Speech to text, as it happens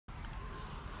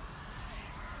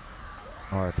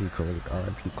R.I.P.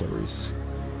 Clarice.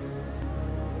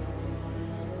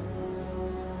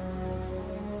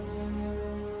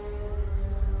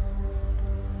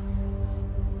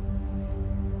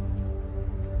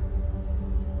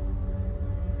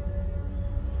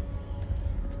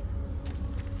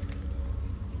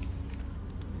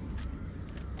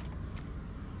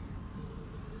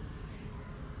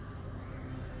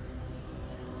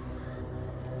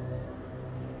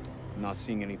 I'm not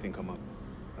seeing anything come up,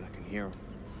 but I can hear them.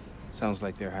 Sounds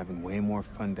like they're having way more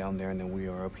fun down there than we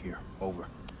are up here. Over.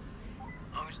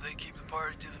 As long as they keep the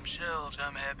party to themselves,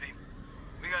 I'm happy.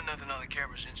 We got nothing on the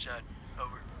cameras inside.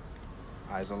 Over.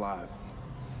 Eyes alive.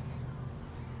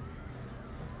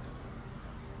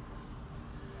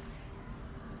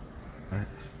 All right.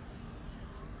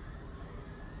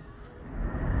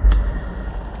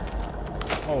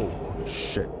 Oh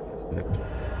shit.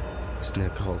 This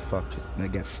nigga, oh fuck.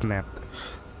 Nigga got snapped.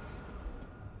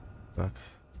 Fuck.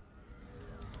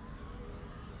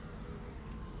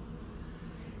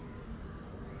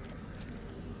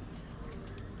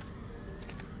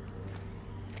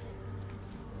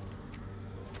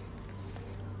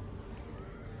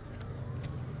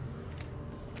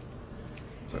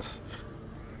 What's this?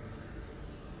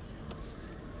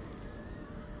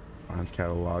 Finds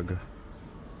catalog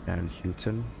and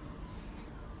Houghton.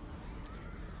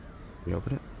 We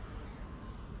open it?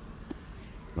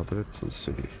 Open it to the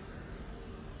city.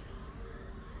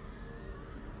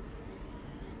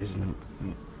 Isn't it?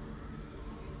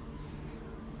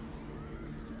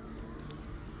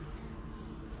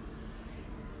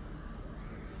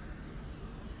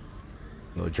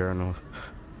 No journal.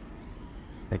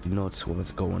 Taking notes of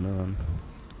what's going on.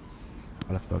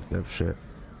 A lot of fucked up shit.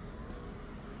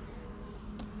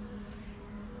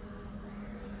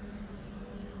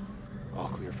 All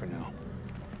clear for now.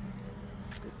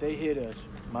 If they hit us,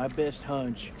 my best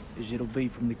hunch is it'll be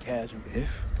from the chasm.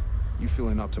 If? You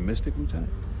feeling optimistic, Lieutenant?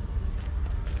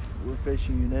 We're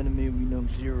facing an enemy we know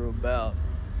zero about.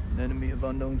 An enemy of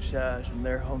unknown size on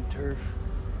their home turf.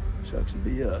 Sucks to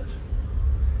be us.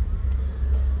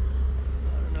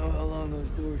 I don't know how long those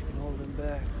doors can hold them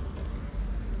back.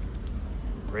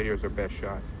 Radio's our best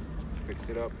shot. Fix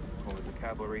it up, call it the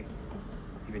cavalry,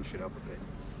 even shit up a bit.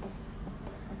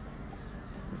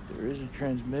 If there is a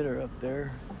transmitter up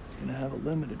there, it's gonna have a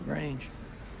limited range.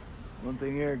 One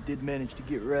thing Eric did manage to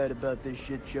get right about this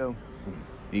shit show.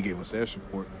 He gave us air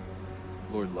support.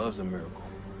 Lord loves a miracle.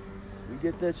 If we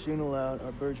get that signal out,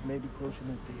 our birds may be close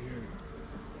enough to hear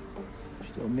it.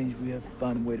 Still means we have to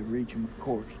find a way to reach them, of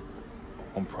course.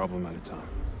 One problem at a time.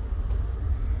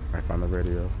 I found the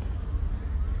radio.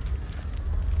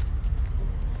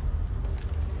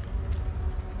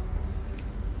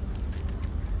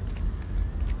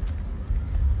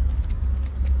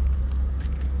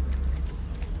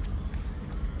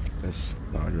 This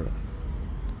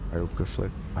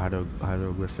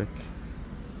hieroglyphic.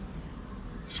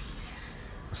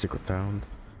 A secret found.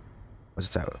 What's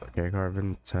that? Okay,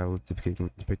 carving tile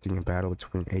depicting a battle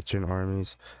between ancient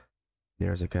armies.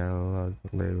 There's a catalog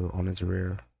label on its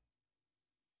rear.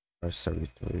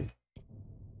 R73.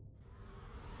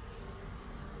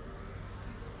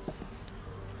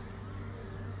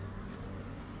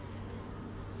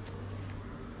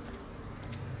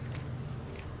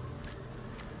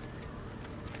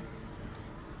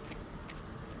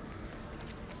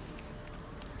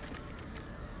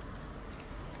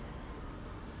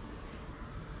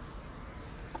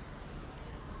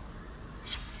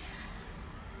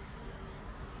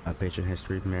 Patient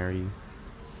history, Mary.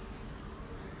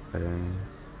 And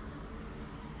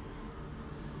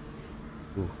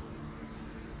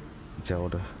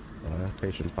detailed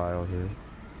patient file here.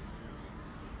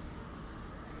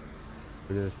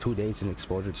 There's 2 days in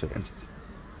exposure to entity.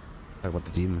 Talk about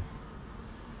the demon.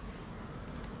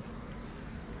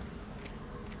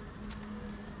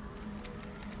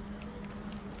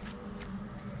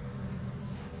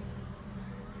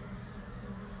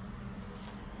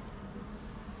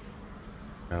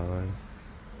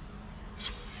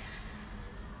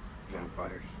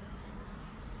 Vampires.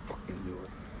 Fucking knew it.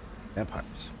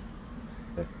 Vampires.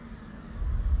 Okay.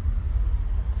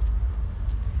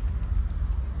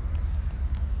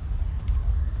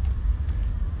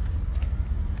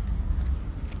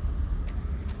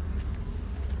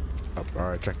 Oh,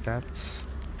 alright, check that.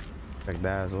 Check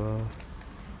that as well.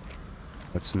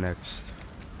 What's next?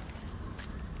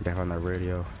 Get on that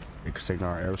radio. You can signal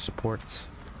our air support.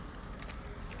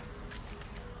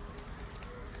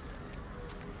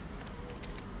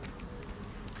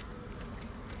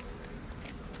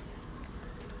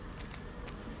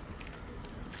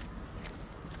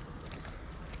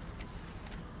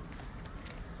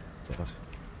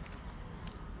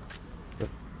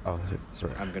 Oh,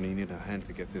 sorry. I'm gonna need a hand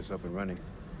to get this up and running.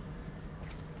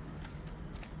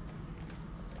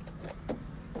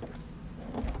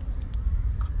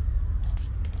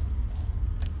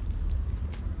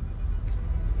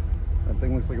 That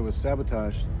thing looks like it was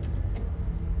sabotaged.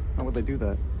 How would they do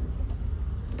that?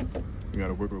 We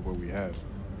gotta work with what we have.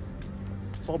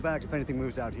 Fall back if anything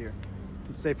moves out here.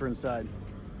 It's safer inside.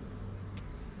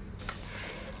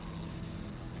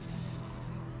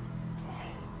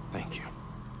 Thank you.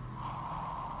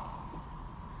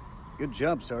 Good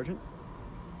job, Sergeant.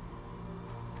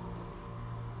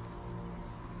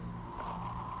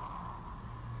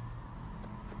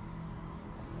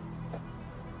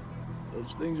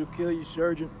 Those things will kill you,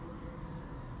 Sergeant.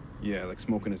 Yeah, like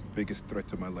smoking is the biggest threat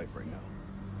to my life right now.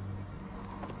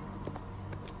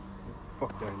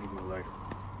 Fuck that, I need a lighter.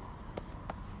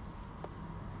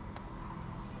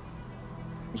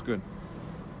 What's good?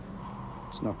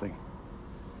 It's nothing.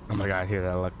 Oh my god, hear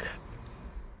that look.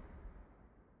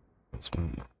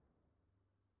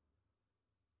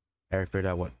 Eric figured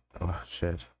out what. Oh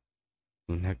shit.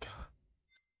 Nick.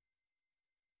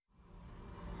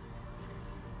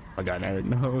 My god, Eric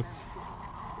knows.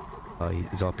 Oh,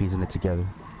 he's all piecing it together.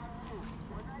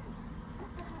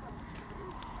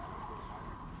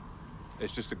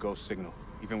 It's just a ghost signal.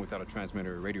 Even without a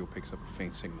transmitter, a radio picks up a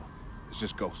faint signal. It's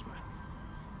just ghost, man.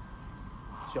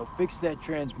 So fix that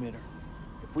transmitter.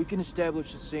 If we can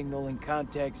establish a signal and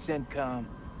contact CENTCOM,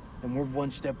 then we're one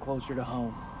step closer to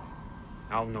home.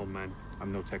 I don't know, man.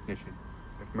 I'm no technician.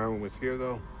 If Merwin was here,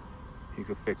 though, he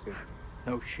could fix it.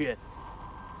 No shit.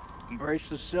 Embrace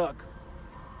the suck.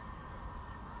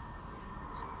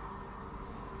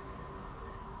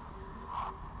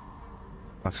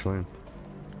 Hustling.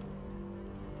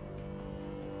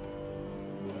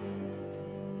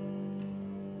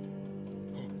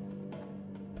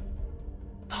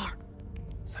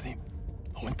 سليم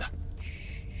هو انت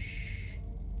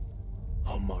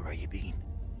هم قريبين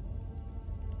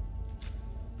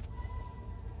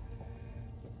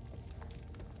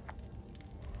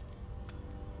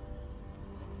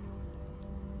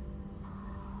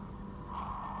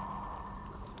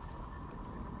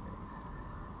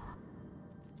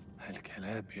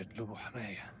هالكلاب بيطلبوا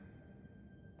حماية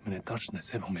ما نقدرش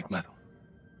نسيبهم يجمدوا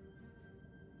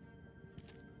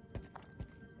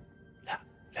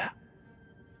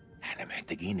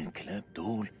محتاجين الكلاب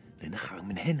دول لنخرج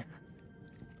من هنا.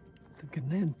 انت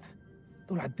اتجننت،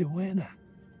 دول على الدوانة.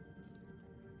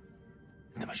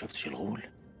 انت ما شفتش الغول؟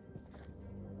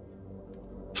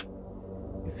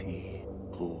 في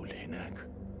غول هناك،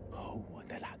 هو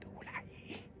ده العدو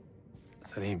الحقيقي.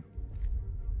 سليم،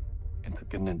 انت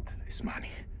اتجننت. اسمعني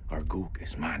أرجوك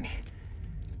اسمعني.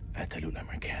 قتلوا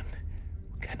الأمريكان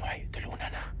وكانوا هيقتلوني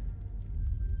أنا.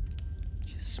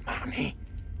 اسمعني.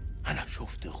 أنا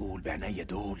شفت غول بعينيا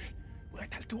دول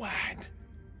وقتلت واحد.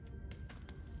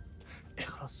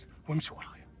 اخرس وامشي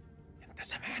ورايا. أنت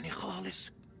سامعني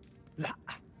خالص؟ لا،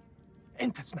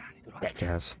 أنت اسمعني دلوقتي.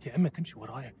 يا إما تمشي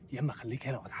ورايا يا إما خليك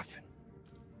هنا وتعفن.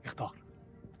 اختار.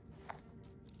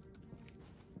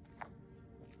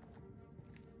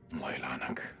 الله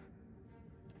يلعنك.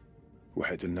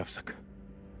 وحد لنفسك.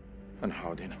 أنا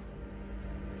هقعد هنا.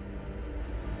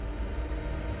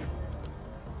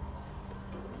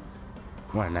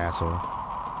 What an asshole.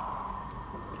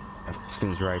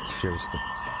 Seems right. Seriously.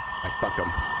 Like, fuck him.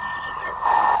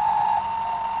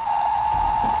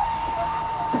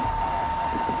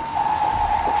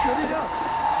 Shut it up.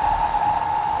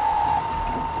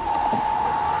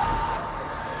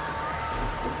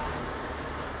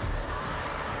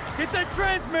 Get that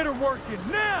transmitter working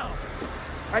now.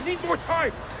 I need more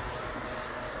time.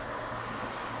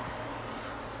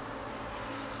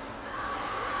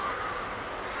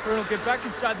 Colonel, get back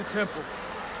inside the temple.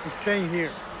 I'm staying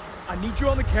here. I need you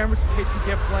on the cameras in case we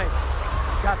get flanked.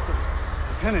 I got this.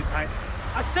 Lieutenant,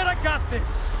 I said I got this.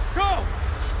 Go!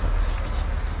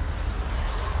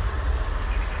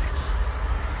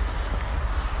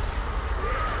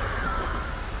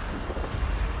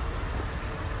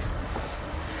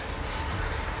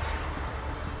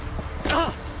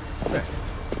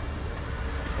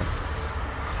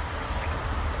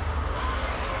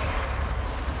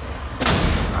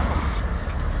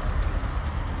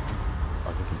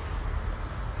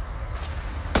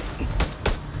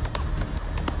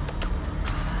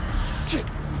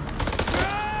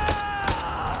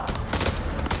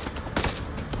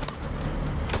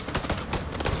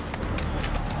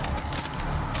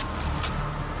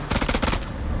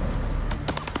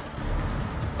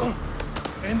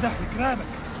 انده لكلامك.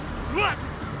 الوقت.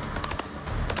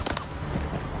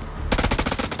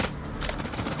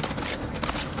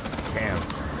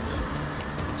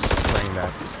 doing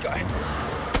that. This guy.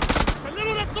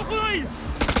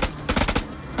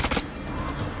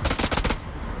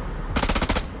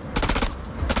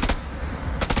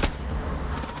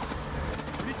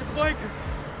 We need to flank him.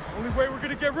 Only way we're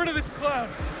gonna get rid of this cloud.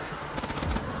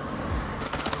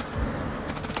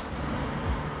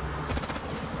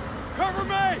 Cover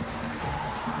me!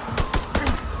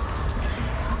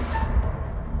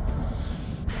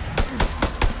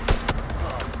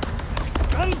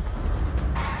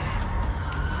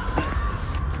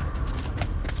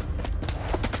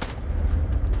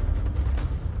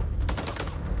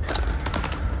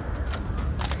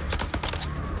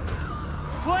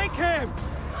 Flank him!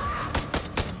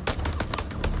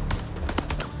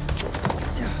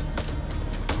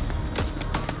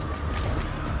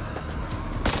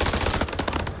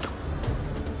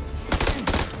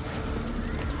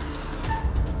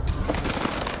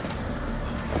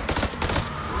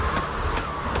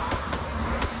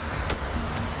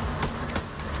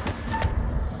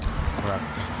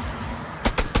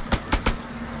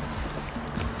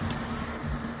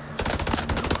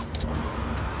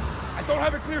 I don't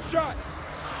have a clear shot.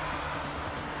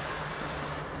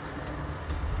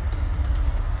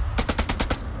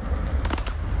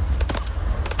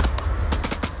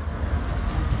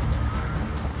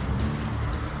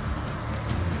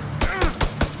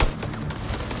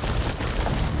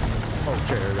 Oh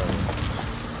shit, here we go.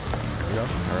 There we go.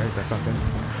 Alright, that's something.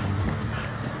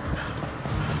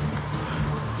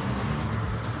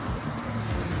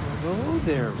 Hello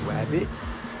there, rabbit.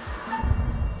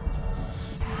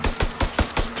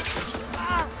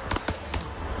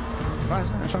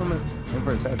 I shot him in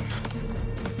for his head.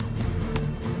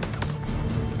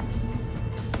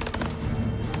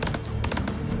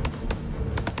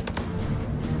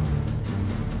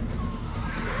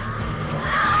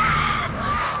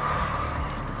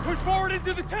 Push forward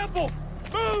into the temple.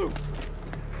 Move!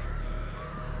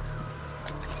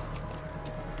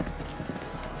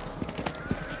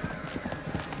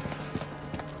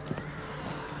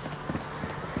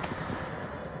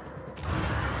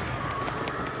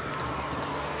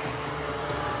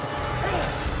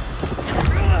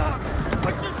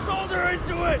 Put your shoulder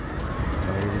into it!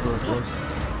 There you go, close.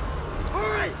 All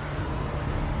right!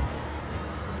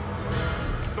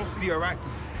 Don't see the Iraqis.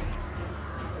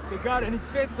 If they got any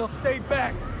sense, they'll stay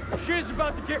back. Shit is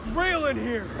about to get real in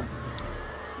here.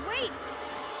 Wait!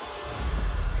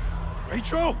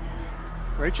 Rachel?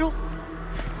 Rachel?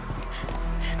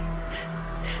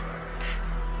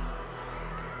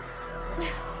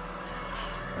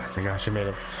 I think I should made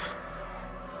it.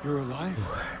 You're alive?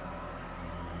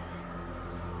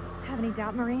 Have any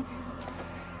doubt, Marine?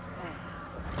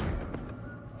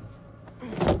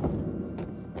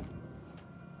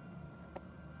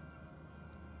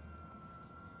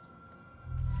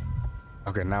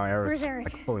 Okay, now Eric's Where's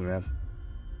Eric? like fully mad.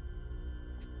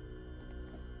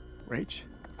 Rach?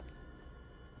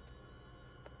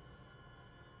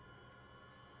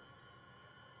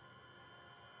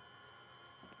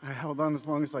 I held on as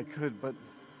long as I could, but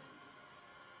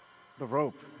the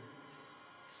rope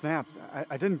snapped.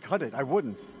 I didn't cut it. I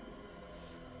wouldn't.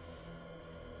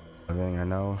 Everything I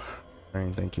know.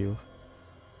 Rain, thank you.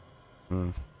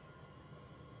 Yeah,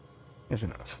 she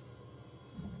knows.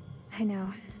 I know.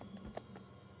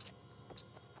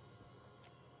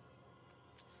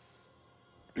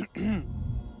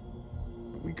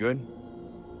 We good?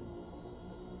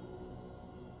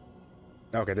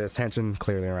 Okay, there's tension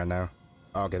clearly right now.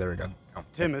 Okay, there we go. Oh.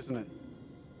 Tim, isn't it?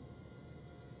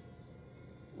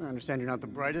 I understand you're not the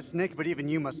brightest, Nick, but even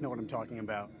you must know what I'm talking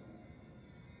about.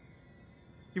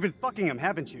 You've been fucking him,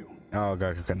 haven't you? Oh,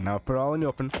 okay, okay. Now put it all in the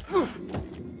open.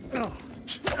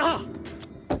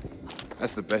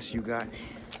 That's the best you got?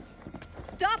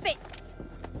 Stop it!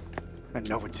 I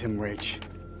know it's him, Rach.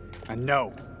 I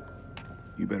know.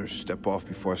 You better step off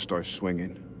before I start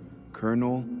swinging.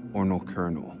 Colonel or no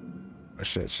colonel? Oh,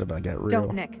 shit, should I get real?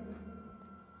 Don't, Nick.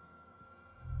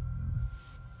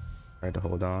 Tried to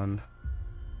hold on.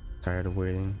 Tired of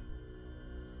waiting.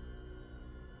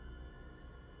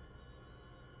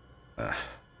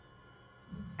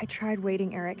 I tried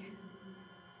waiting, Eric.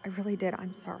 I really did.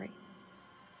 I'm sorry.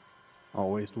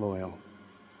 Always loyal.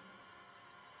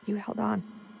 You held on.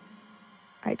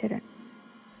 I didn't.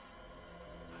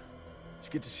 It's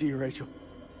good to see you, Rachel.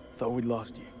 Thought we'd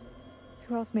lost you.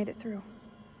 Who else made it through?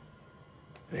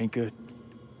 It ain't good.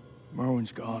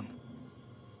 Merwin's gone.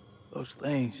 Those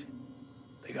things,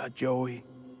 they got Joey,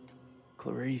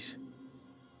 Clarice.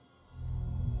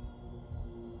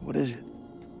 What is it?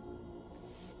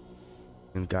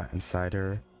 And got inside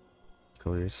her.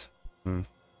 Clarice. I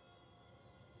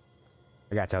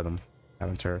gotta tell them.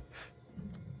 Haven't her.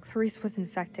 Clarice was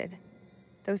infected.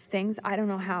 Those things, I don't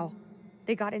know how.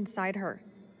 They got inside her.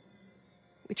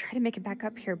 We tried to make it back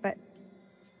up here, but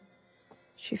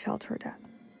she fell to her death.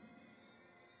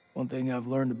 One thing I've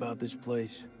learned about this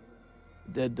place,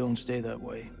 the dead don't stay that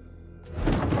way.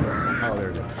 Oh,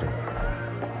 there it is. You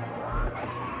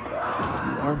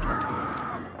armed?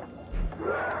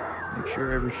 Make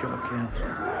sure every shot counts.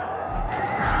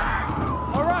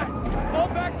 All right, fall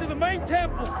back to the main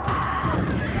temple.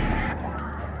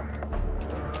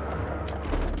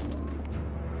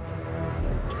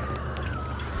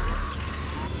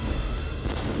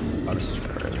 Oh, this is a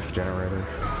generator.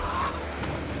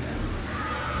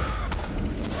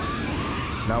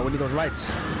 No, we need those lights.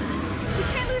 We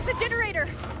can't lose the generator.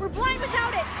 We're blind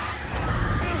without it.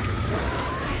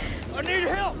 I need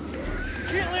help.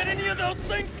 Can't let any of those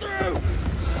things through.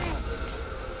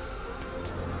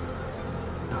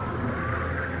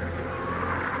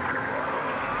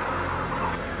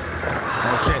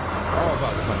 Oh shit! Oh,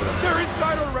 fuck! They're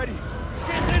inside already.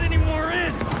 Can't let any more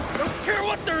in. Don't care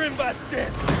what their invite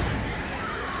says.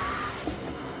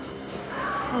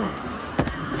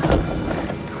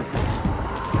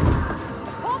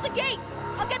 Hold the gate.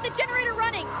 I'll get the generator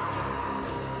running.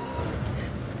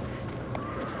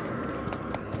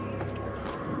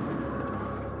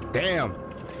 Damn!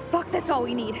 Fuck, that's all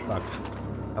we need. Fuck.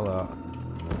 Hello.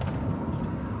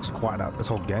 Squad out. This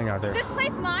whole gang out there. Is this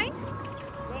place mined?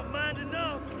 Not mind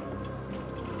enough.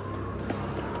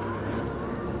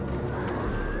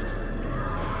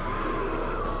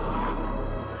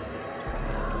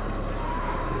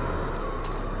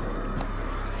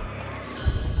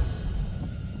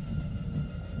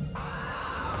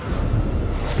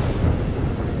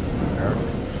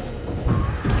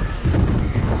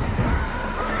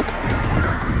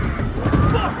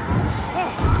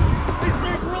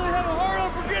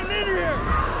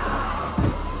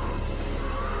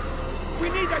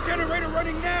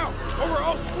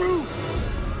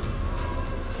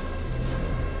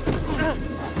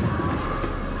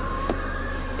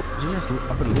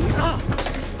 Up and leave.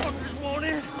 These fuckers won't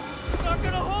in. It's not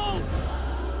gonna hold.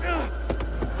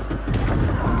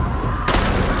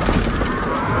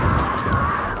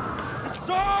 This is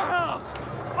our house.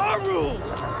 Our rules.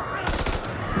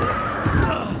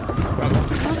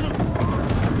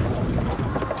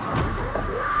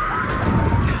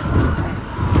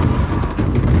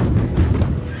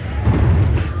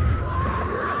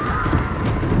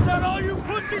 Is that all you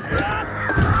pussies got?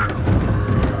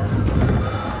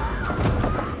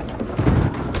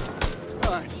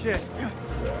 Shit.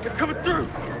 They're coming through!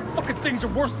 Fucking things are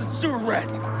worse than sewer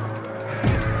rats!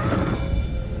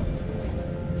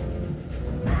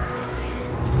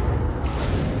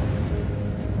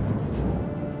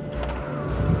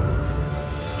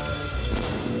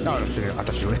 No, shit. I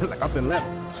thought she lit like up and left.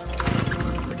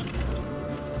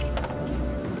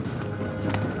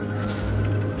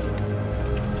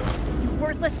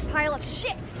 Worthless pile of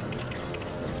shit!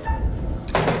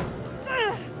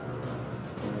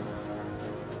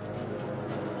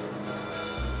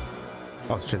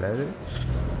 Oh shit, that is it?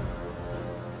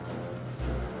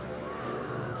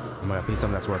 Oh my god, please tell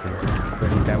me that's working.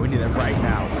 We need that right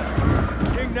now. I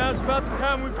think now's about the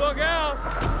time we bug out.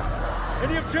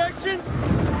 Any objections?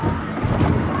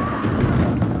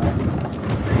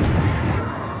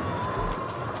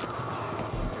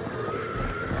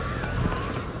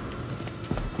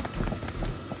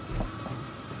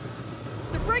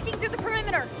 They're breaking through the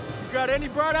perimeter! You got any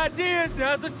bright ideas?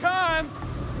 Now's the time!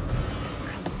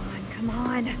 Come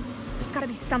on. There's gotta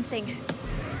be something.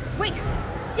 Wait!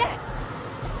 Yes!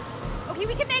 Okay,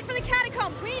 we can make for the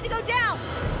catacombs. We need to go down!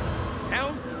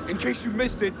 Town? In case you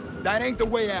missed it, that ain't the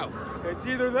way out. It's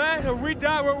either that or we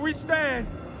die where we stand.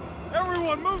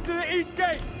 Everyone move to the east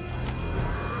gate!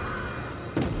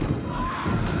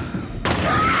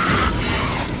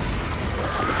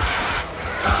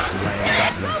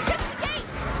 Go, get to the gate!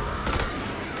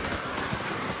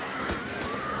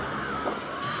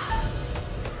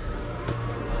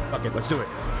 Fuck it, let's do it.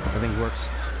 Everything works.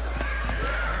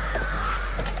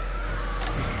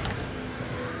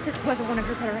 This wasn't one of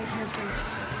your better ideas, Rach.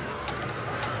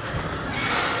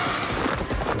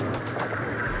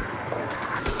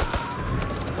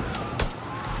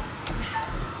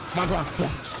 Come on, bro.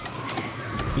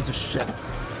 Piece of shit.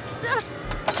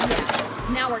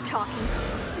 Now we're talking.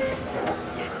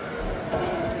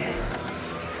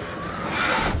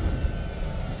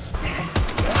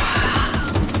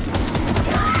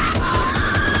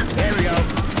 There we go.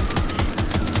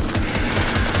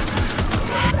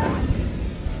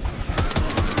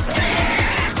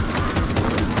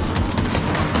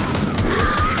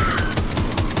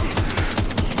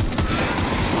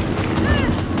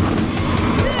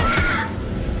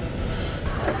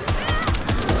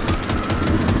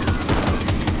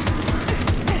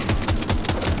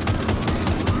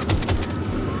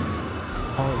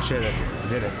 Holy shit, I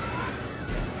did it.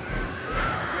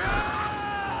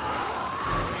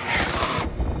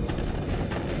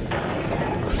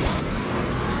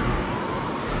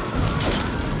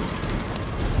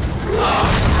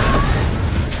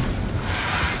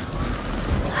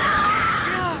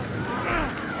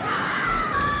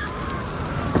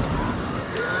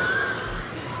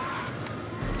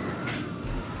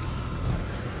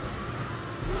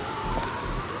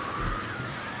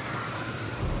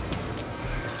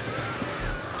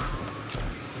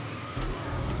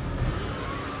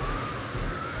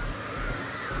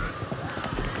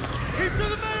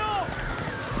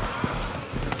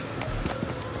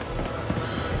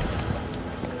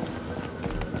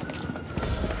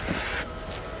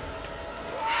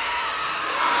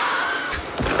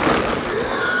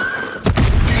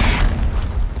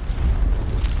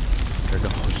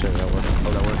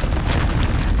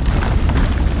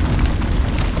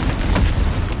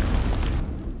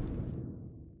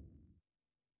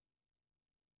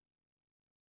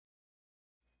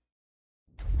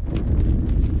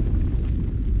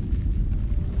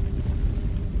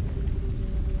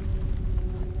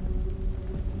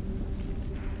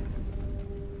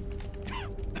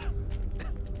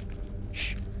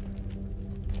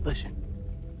 Listen.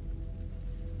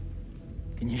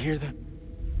 Can you hear them?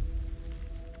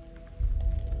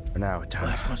 For now, time.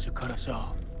 Flash must have cut us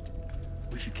off.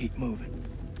 We should keep moving.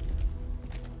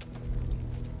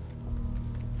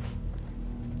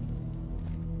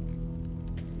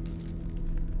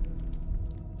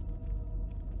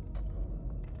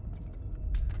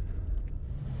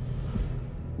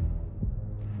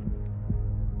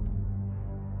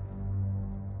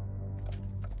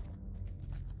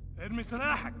 ارمي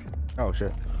سلاحك. Oh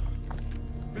shit.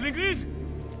 بالانجليزي.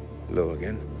 Hello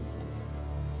again.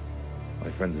 My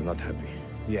friend is not happy.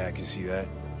 Yeah, I can see that.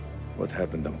 What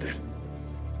happened up there?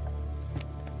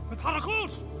 ما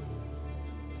تحركوش.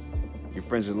 Your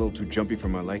friend's a little too jumpy for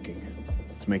my liking.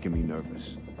 It's making me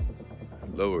nervous.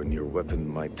 Lowering your weapon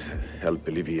might help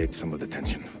alleviate some of the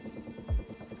tension.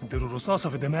 اديله رصاصة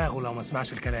في دماغه لو ما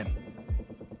سمعش الكلام.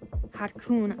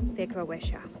 هتكون فكرة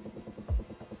وحشة.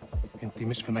 انت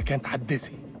مش في مكان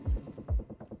تحدثي.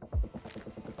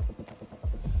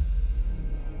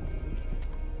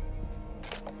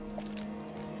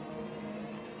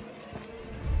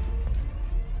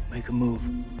 Make a move.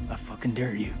 I fucking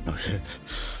dare you. Oh shit.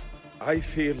 I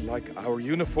feel like our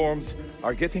uniforms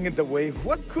are getting in the way of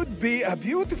what could be a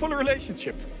beautiful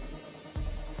relationship.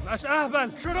 مش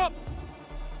أهبل. Shut up.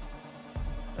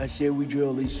 I say we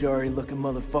drill these sorry-looking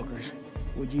motherfuckers.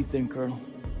 What do you think, Colonel?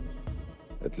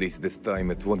 At least this time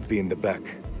it won't be in the back.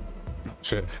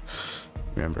 Shit.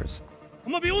 Remembers.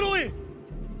 هما بيقولوا إيه؟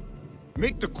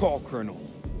 Make the call, Colonel.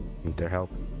 Need their help.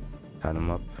 Tie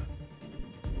them up.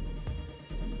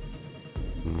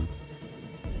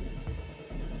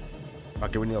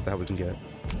 Okay, we need all the help we can get.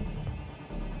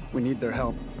 We need their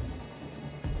help.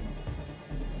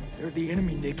 They're the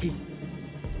enemy, Nikki.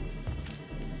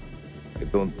 I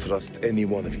don't trust any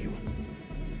one of you.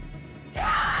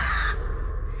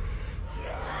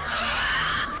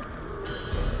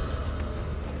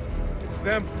 It's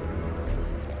them.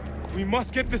 We must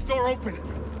get this door open.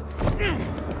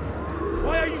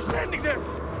 Why are you standing there?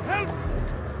 Help!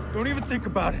 Don't even think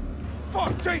about it.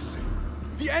 Fuck, Jason!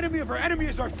 The enemy of our enemy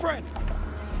is our friend.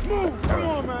 Move! Come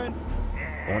on, man!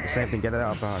 I want the same thing. Get it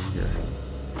out behind here.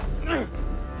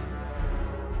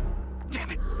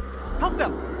 Damn it! Help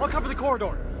them! I'll cover the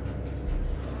corridor.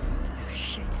 Oh,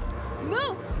 shit.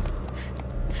 Move!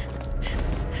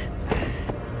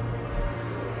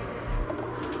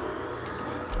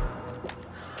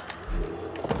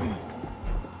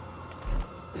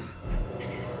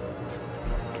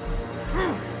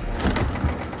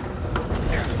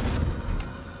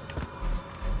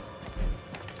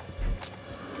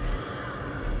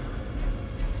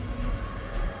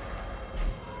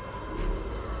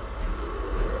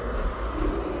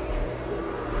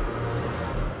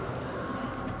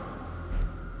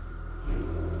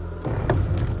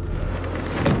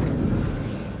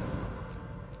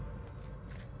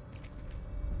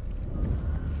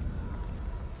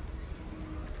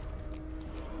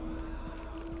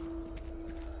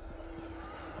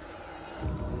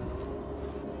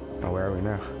 Oh, where are we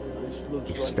now? This looks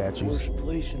These like statues. the worst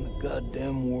place in the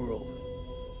goddamn world.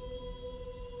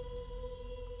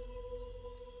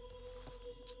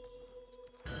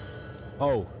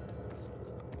 Oh.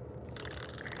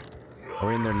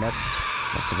 We're in their nest.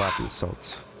 Let's survive the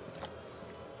assault.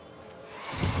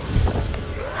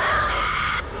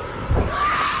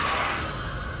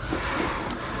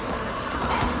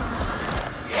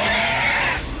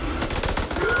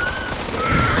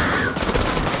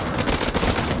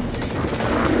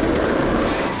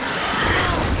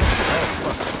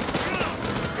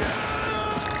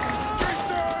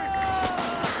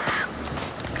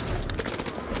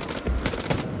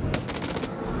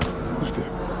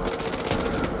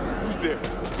 there.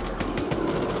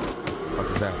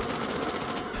 What's that?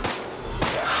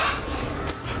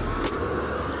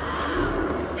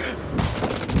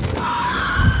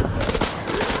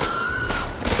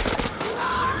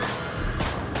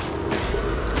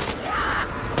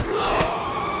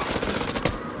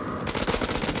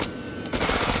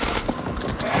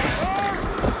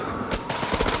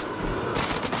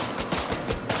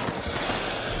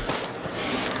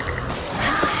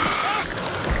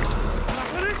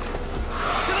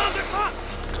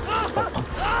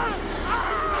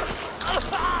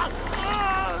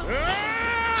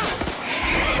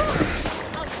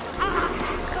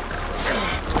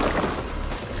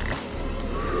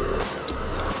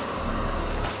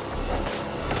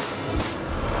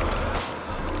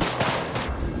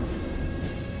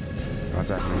 What's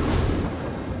happening?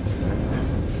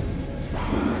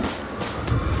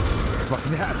 What's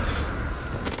that?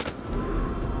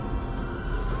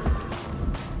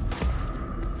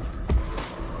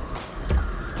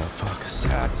 What the fuck is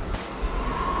that?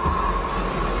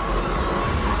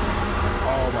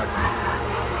 Oh my god.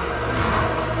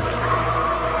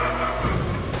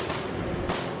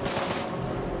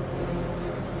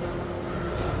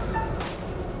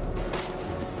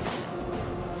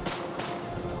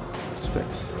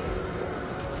 Fix.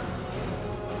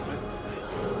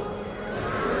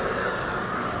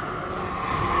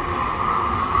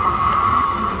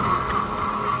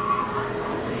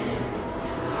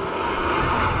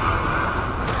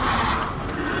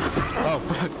 Oh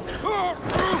fuck.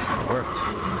 Worked.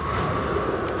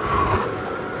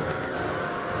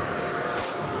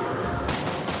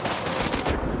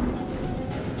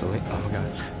 So late. Oh my god.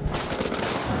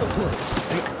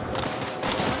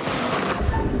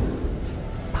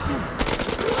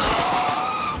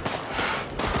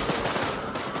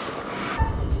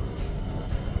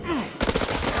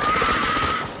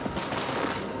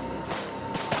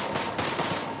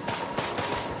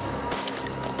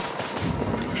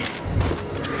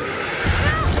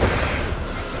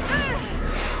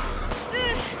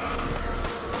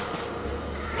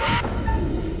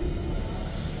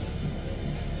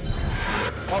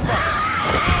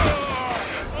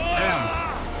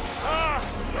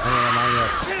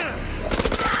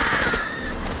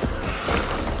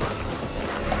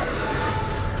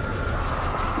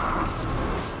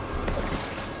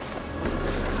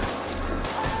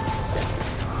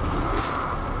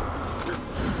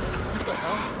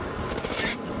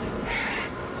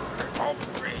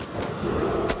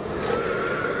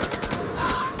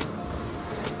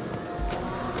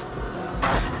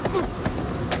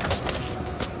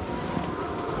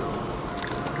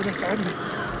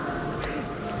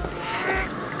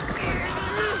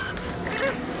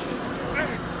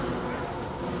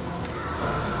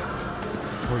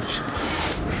 Holy shit.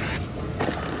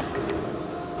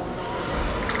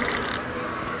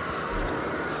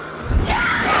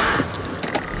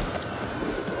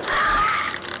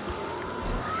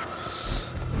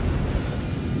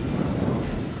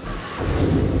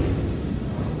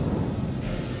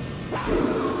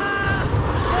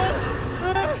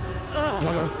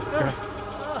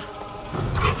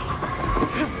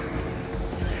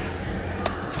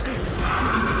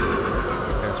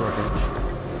 That's working.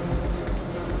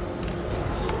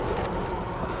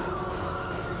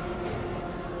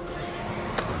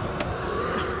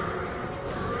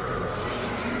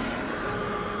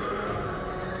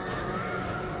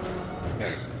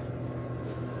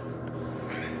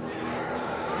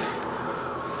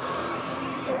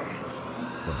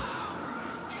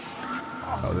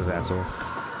 Oh, this asshole.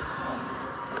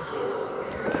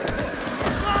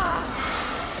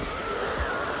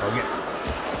 Okay.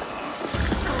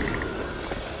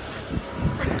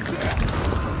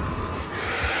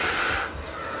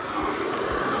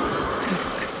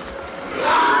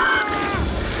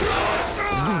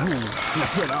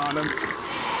 Snap it on him.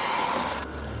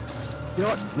 You know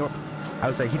what? No, I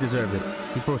would say he deserved it.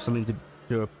 He forced Celine to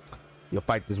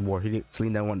fight this war. He didn't.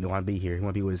 Celine didn't want to be here. He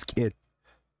wanted to be with his kid.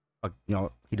 You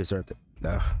know, he deserved it.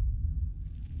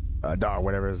 Dar,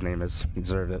 whatever his name is, he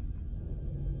deserved it.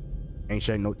 Ain't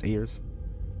shedding no tears.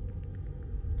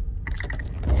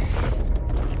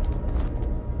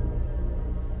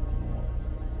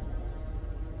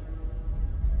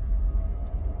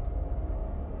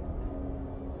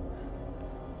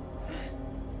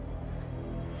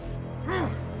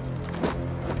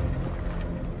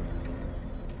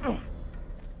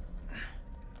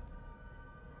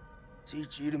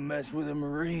 Teach you to mess with a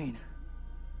Marine.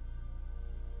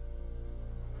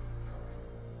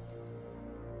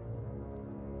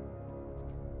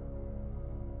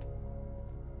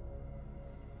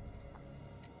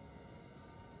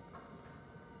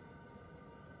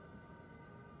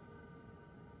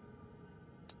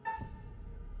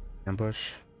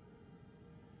 Ambush.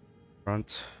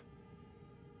 Front.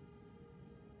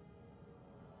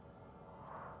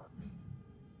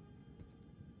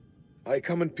 I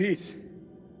come in peace.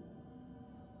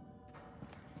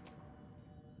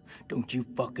 Don't you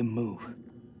fucking move.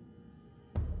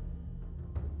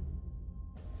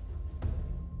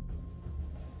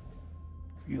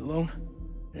 You alone?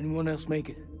 Anyone else make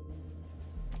it?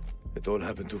 It all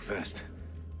happened too fast.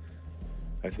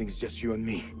 I think it's just you and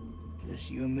me. Just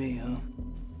you and me, huh?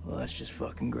 Well, that's just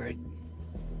fucking great.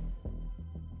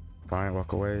 Fine,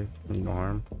 walk away. No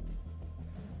harm.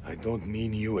 I don't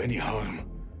mean you any harm.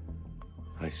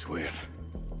 I swear.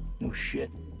 No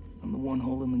shit. I'm the one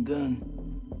holding the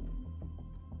gun.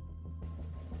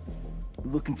 You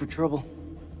looking for trouble?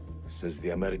 Says the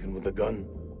American with the gun.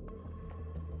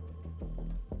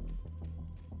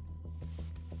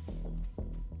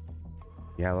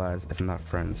 The allies, if not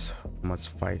friends, must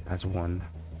fight as one.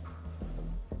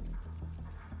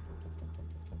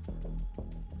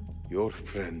 Your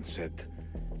friend said,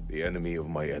 the enemy of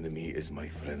my enemy is my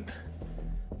friend.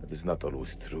 That is not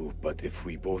always true, but if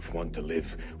we both want to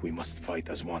live, we must fight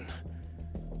as one.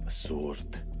 The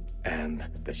sword and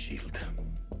the shield.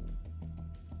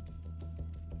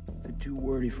 They're too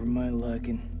wordy for my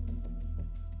liking.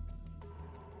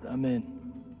 But I'm in.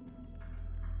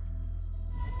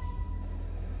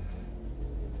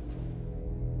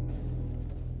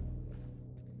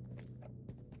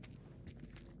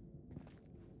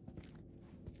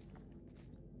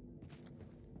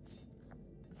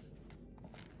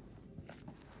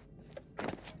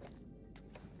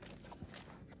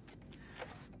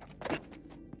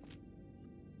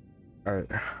 All right,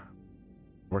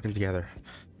 working together.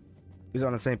 Who's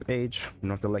on the same page? We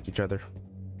don't have to like each other.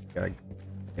 Gotta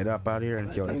get up out here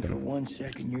and kill I think for everything. 1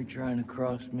 second you're trying to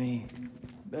cross me.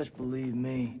 Best believe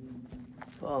me.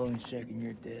 Following second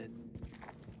you're dead.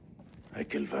 I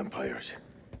kill vampires.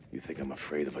 You think I'm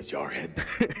afraid of a jarhead?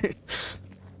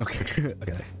 Okay,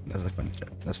 okay, that's a funny joke.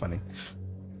 That's funny.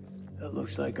 That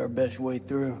looks like our best way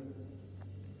through.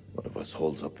 One of us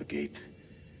holds up the gate.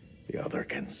 The other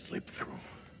can slip through.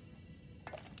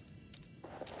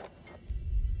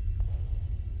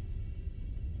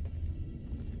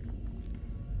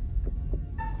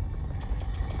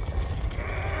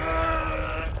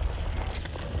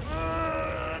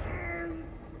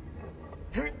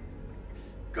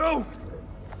 Go!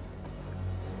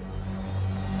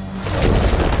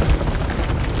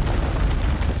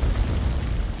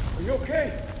 Are you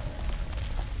okay?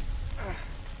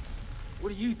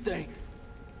 What do you think?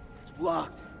 It's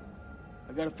blocked.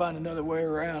 I gotta find another way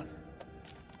around.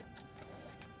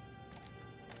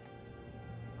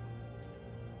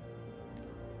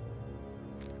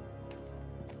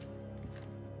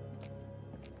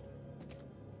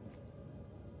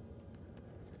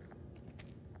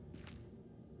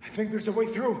 I think there's a way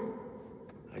through.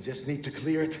 I just need to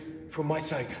clear it from my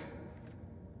side.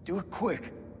 Do it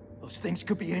quick. Those things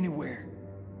could be anywhere.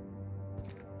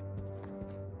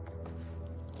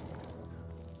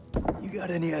 You got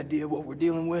any idea what we're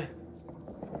dealing with?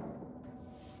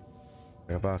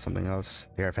 What about something else?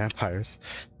 They are vampires.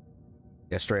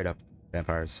 Yeah, straight up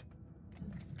vampires.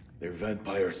 They're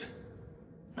vampires.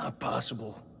 Not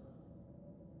possible.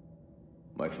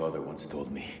 My father once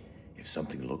told me, if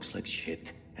something looks like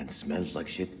shit and smells like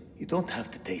shit, you don't have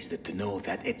to taste it to know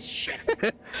that it's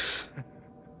shit.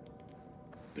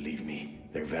 Believe me,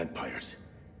 they're vampires.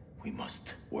 We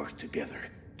must work together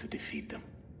to defeat them.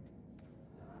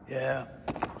 Yeah,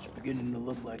 it's beginning to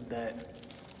look like that.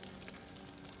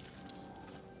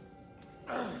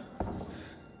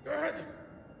 Good.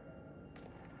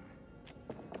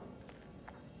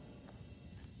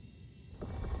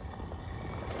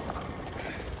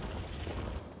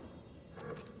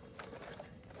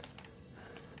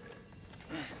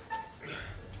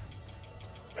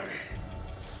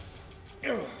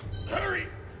 Hurry!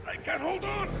 I can't hold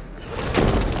on!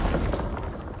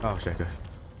 Oh shit, good.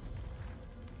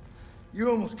 You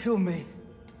almost killed me.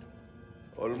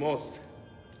 Almost.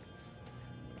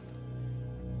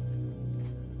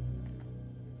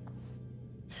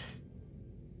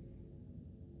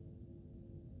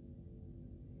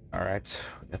 All right,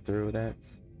 get through that.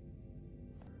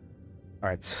 All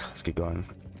right, let's keep going.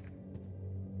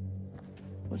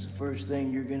 What's the first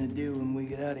thing you're gonna do when we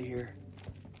get out of here?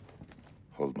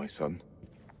 Hold my son.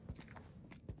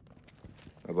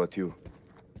 How about you?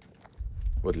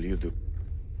 What'll you do?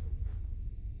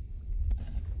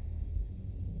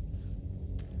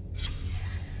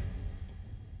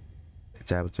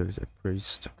 Its avatar is a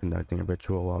priest conducting a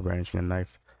ritual while brandishing a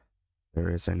knife. There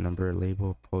is a number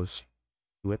label post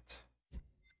to it.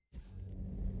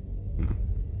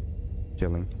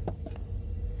 killing.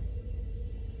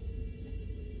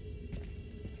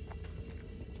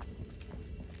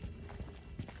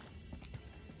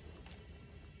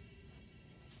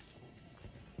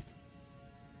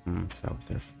 So I was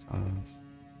there for times.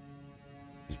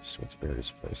 Just went to various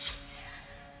places.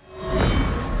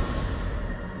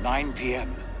 9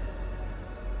 p.m.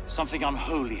 Something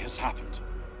unholy has happened.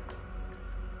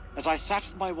 As I sat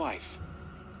with my wife,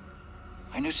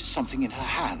 I noticed something in her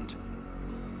hand.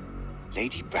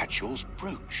 Lady Bradshaw's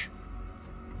brooch.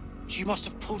 She must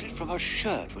have pulled it from her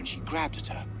shirt when she grabbed at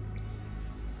her.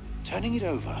 Turning it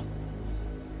over,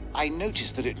 I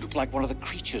noticed that it looked like one of the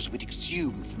creatures we'd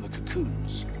exhumed from the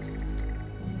cocoons.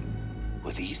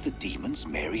 Were these the demons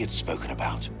Mary had spoken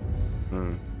about?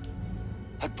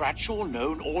 Had Bradshaw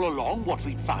known all along what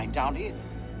we'd find down here?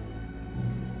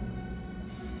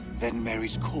 Then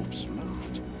Mary's corpse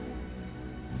moved.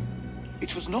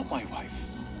 It was not my wife.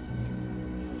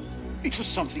 It was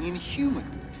something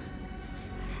inhuman.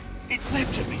 It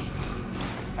leapt at me,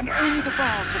 and only the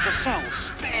bars of the cell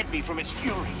spared me from its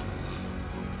fury.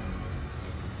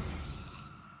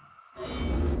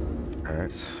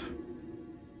 Alright.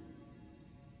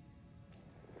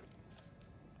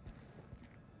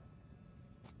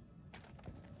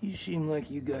 You seem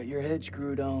like you got your head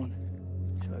screwed on.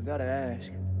 So I gotta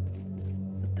ask,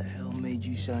 what the hell made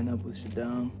you sign up with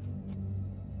Saddam?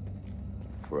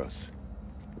 For us,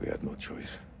 we had no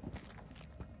choice.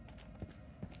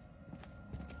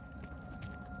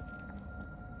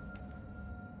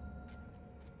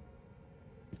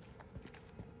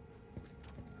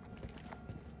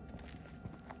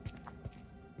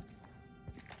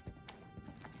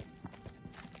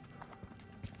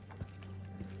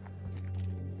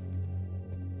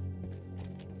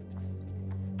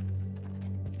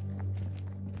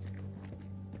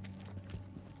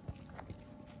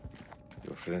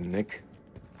 Your friend Nick?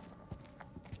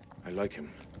 I like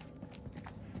him.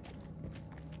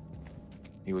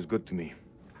 He was good to me.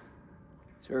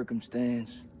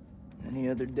 Circumstance. Any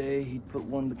other day, he'd put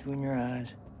one between your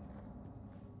eyes.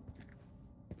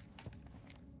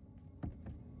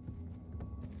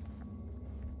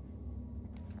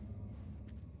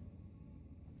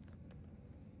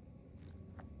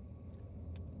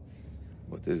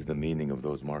 What is the meaning of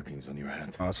those markings on your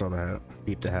hat? I saw the hat.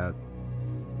 Peep the hat.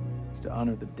 It's to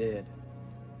honor the dead.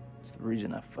 It's the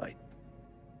reason I fight.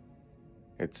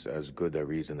 It's as good a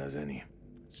reason as any.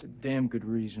 It's a damn good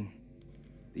reason.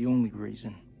 The only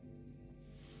reason.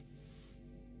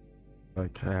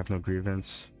 Like, I have no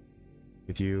grievance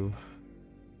with you.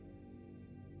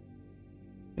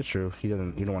 It's true. You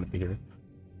don't want to be here.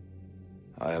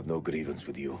 I have no grievance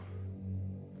with you.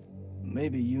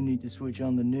 Maybe you need to switch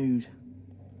on the news.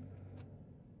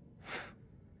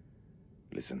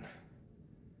 Listen.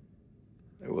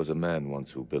 There was a man once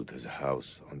who built his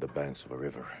house on the banks of a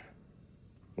river.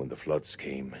 When the floods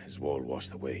came, his wall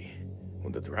washed away.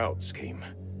 When the droughts came,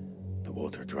 the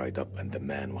water dried up and the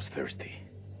man was thirsty.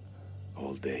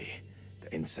 All day,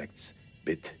 the insects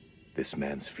bit this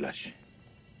man's flesh.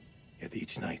 Yet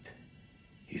each night,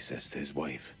 he says to his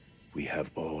wife, "We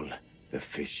have all the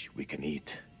fish we can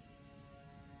eat."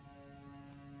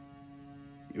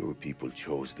 Your people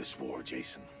chose this war,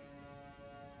 Jason.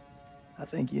 I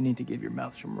think you need to give your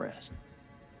mouth some rest.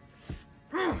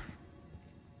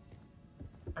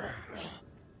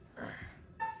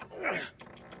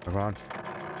 Come on.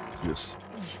 Yes.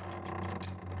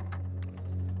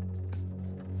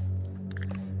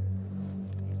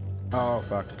 Oh,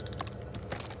 fuck.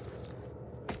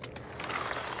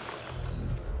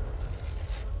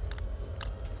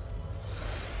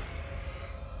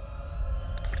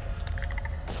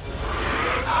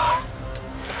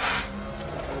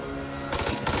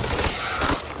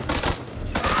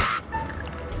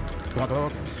 Come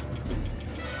on.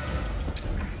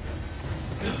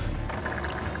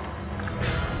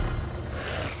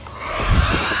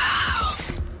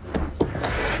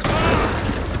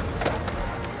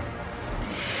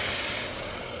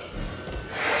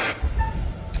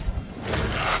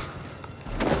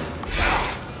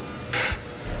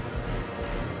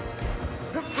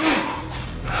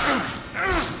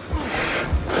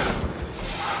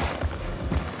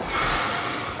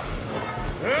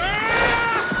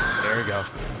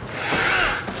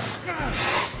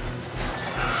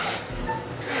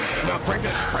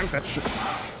 Crank that shit.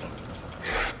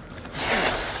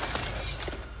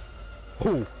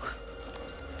 Cool.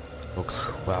 Folks,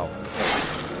 wow.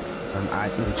 An eye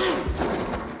itch.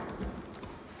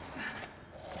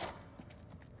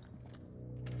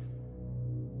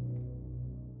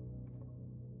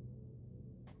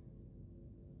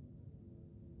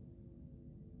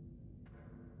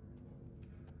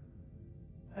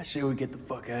 I say we get the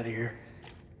fuck out of here.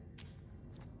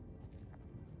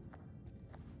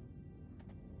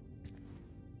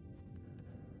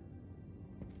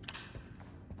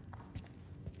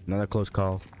 Another close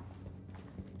call.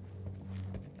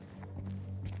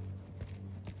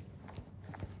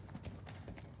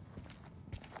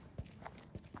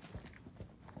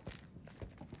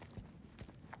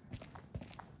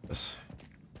 This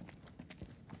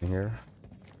in here.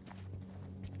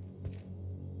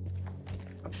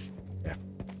 Oh, yeah.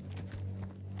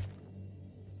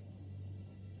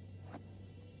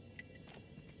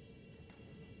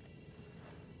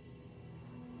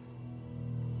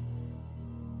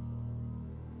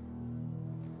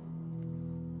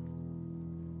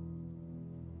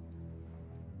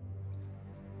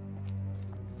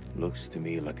 Looks to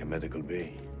me like a medical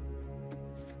bay.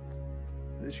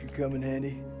 This could come in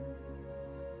handy.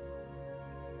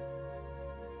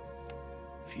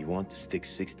 If you want to stick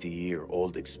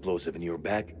 60-year-old explosive in your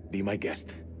bag, be my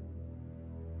guest.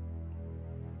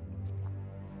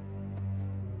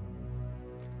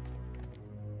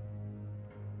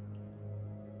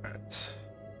 Alright.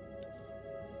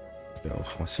 Yo,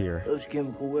 what's here? Those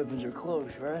chemical weapons are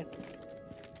close, right?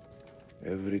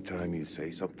 Every time you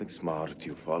say something smart,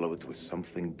 you follow it with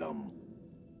something dumb.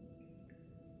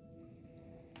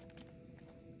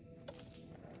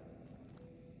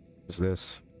 What's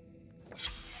this?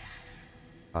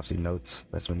 Autopsy notes.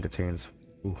 This one contains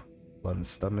blood in the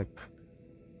stomach.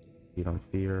 Feed on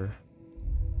fear.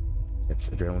 It's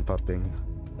adrenaline pumping.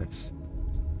 It's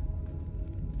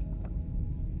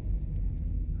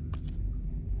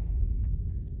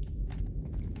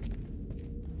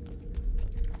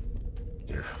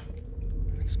here.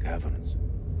 It's caverns.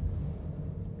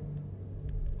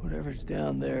 Whatever's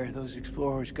down there, those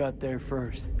explorers got there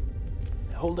first.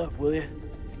 Hold up, will you?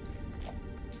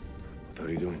 What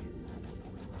are you doing?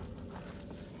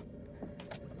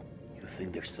 You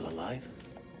think they're still alive?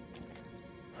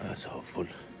 That's hopeful.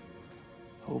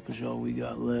 Hope is all we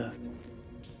got left.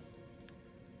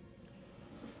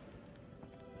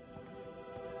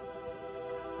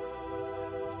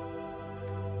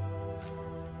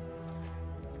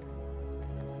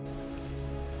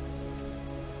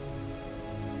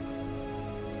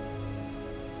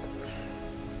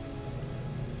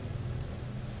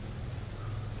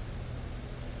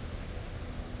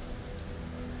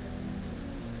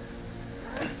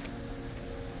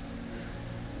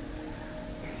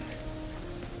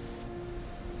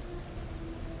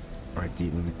 right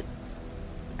deep in the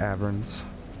caverns.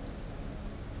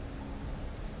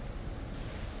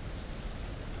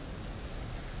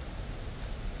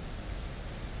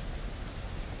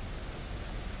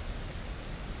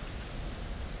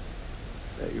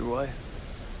 Is that your wife?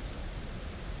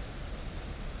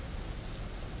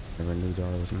 Never knew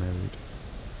Dara was married.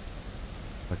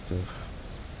 Active.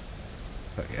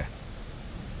 Oh yeah.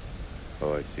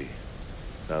 Oh, I see.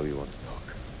 Now you want to talk.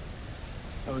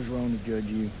 I was wrong to judge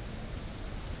you.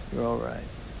 You're all right.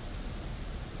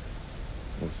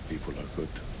 Most people are good.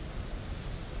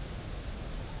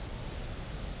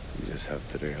 You just have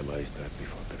to realize that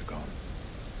before they're gone.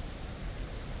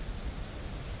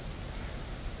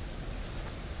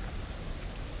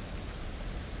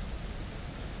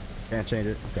 Can't change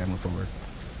it. Okay, move forward.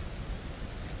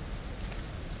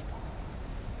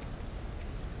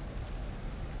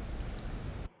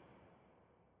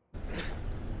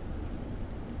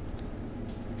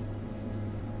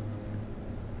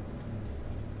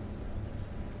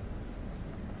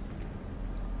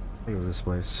 Look at this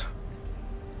place.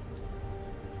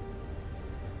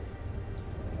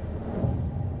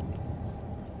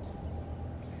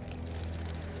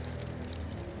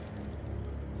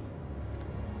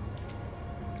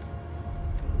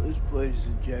 This place is a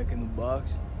Jack in the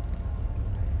Box.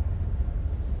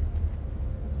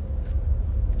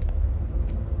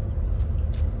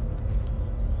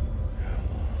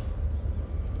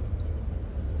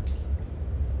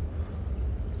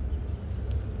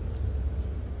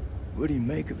 What do you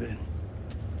make of it?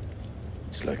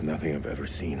 It's like nothing I've ever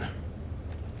seen.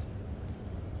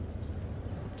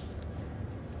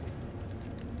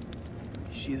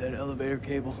 You see that elevator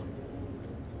cable?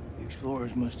 The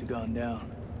explorers must have gone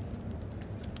down.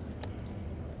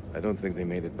 I don't think they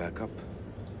made it back up.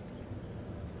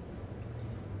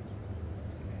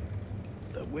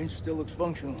 That winch still looks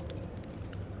functional.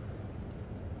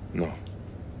 No.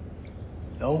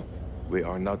 No? We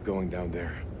are not going down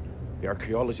there. The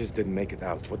archaeologists didn't make it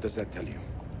out. What does that tell you?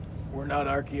 We're not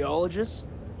archaeologists?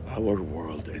 Our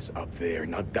world is up there,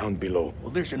 not down below. Well,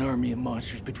 there's an army of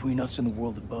monsters between us and the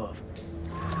world above.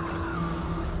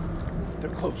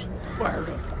 They're close. Fired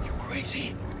up. You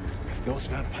crazy? If those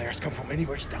vampires come from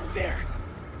anywhere down there,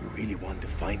 you really want to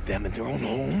find them in their own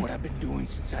home? What I've been doing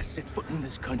since I set foot in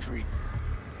this country.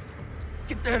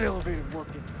 Get that elevator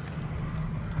working.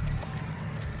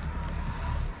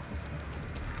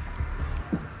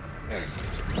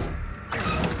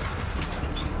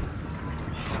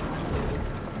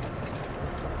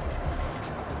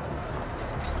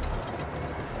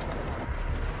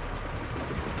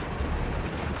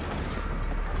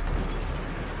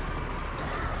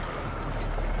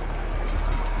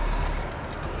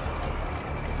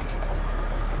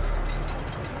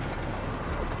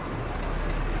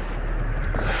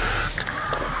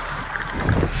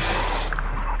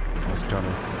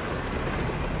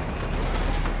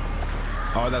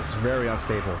 Oh, that's very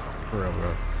unstable. For real,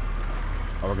 bro.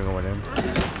 Oh, we're gonna go in.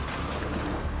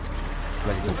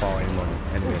 Like you can fall in 1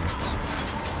 minute.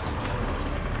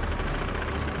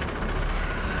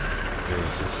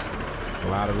 This is a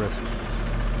lot of risk.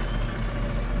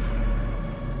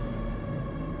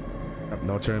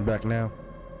 No turning back now.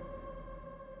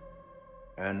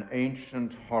 An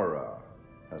ancient horror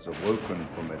has awoken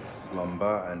from its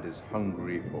slumber and is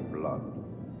hungry for blood.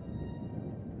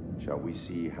 Shall we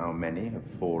see how many have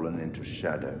fallen into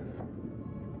shadow?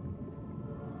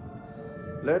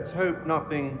 Let's hope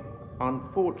nothing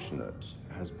unfortunate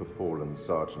has befallen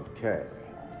Sergeant K.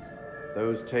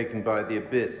 Those taken by the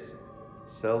Abyss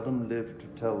seldom live to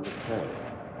tell the tale.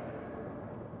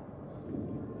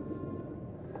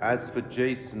 As for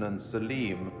Jason and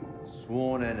Salim,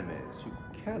 sworn enemies who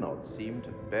cannot seem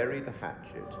to bury the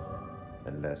hatchet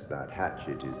unless that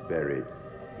hatchet is buried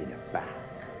in a bag.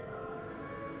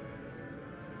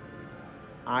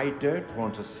 I don't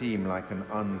want to seem like an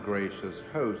ungracious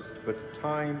host, but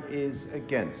time is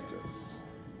against us.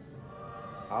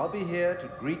 I'll be here to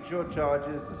greet your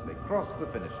charges as they cross the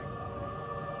finishing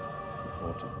line,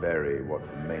 or to bury what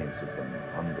remains of them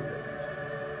under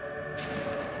it.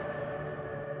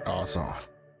 Awesome.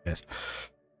 Yes.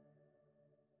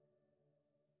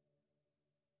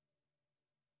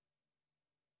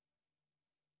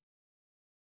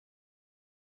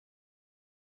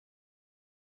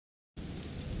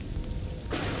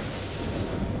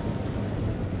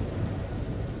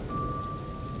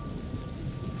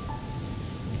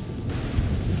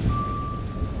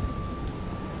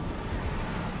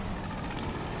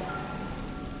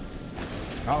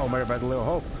 Oh, might have had a little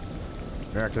hope.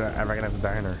 I recognize the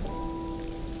diner.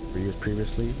 We used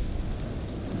previously.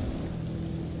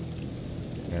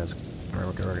 Yes,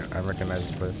 I recognize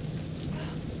this place.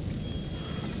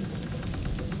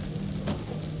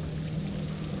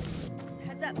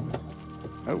 Heads up.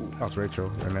 Oh, That's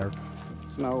Rachel in there.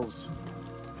 smells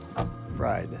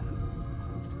fried.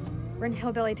 We're in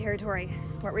hillbilly territory.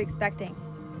 What were we expecting?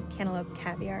 Cantaloupe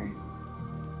caviar?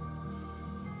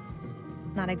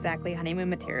 Not exactly honeymoon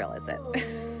material, is it?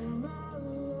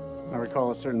 I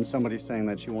recall a certain somebody saying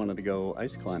that she wanted to go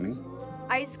ice climbing.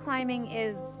 Ice climbing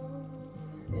is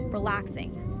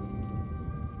relaxing.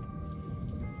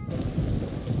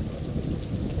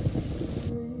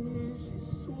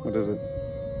 What is it?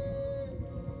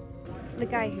 The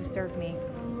guy who served me,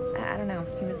 I don't know,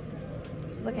 he was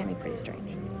looking at me pretty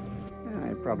strange. Yeah,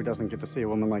 he probably doesn't get to see a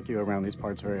woman like you around these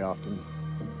parts very often,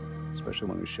 especially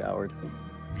when we showered.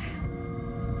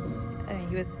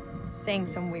 He was saying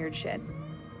some weird shit.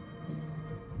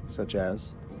 Such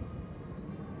as?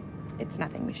 It's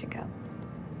nothing, we should go.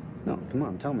 No, come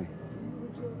on, tell me.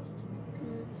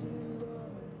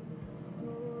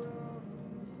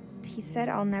 He said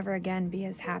I'll never again be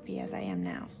as happy as I am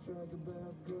now.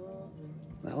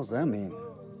 What the hell does that mean?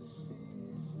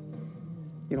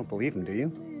 You don't believe him, do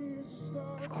you?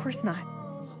 Of course not.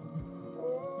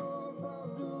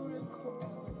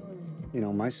 You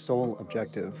know, my sole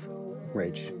objective,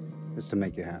 Rach, is to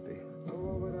make you happy.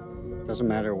 Doesn't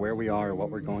matter where we are or what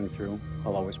we're going through,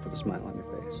 I'll always put a smile on your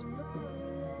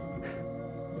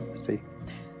face. See?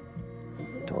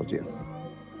 I told you.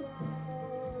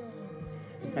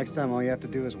 Next time, all you have to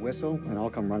do is whistle, and I'll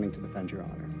come running to defend your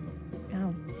honor.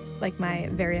 Oh, like my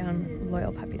very own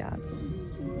loyal puppy dog.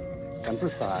 Semper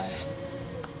Fi.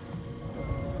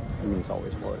 It means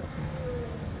always loyal.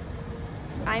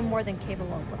 I'm more than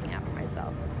capable of looking out for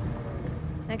myself.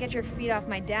 Now get your feet off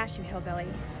my dash, you hillbilly.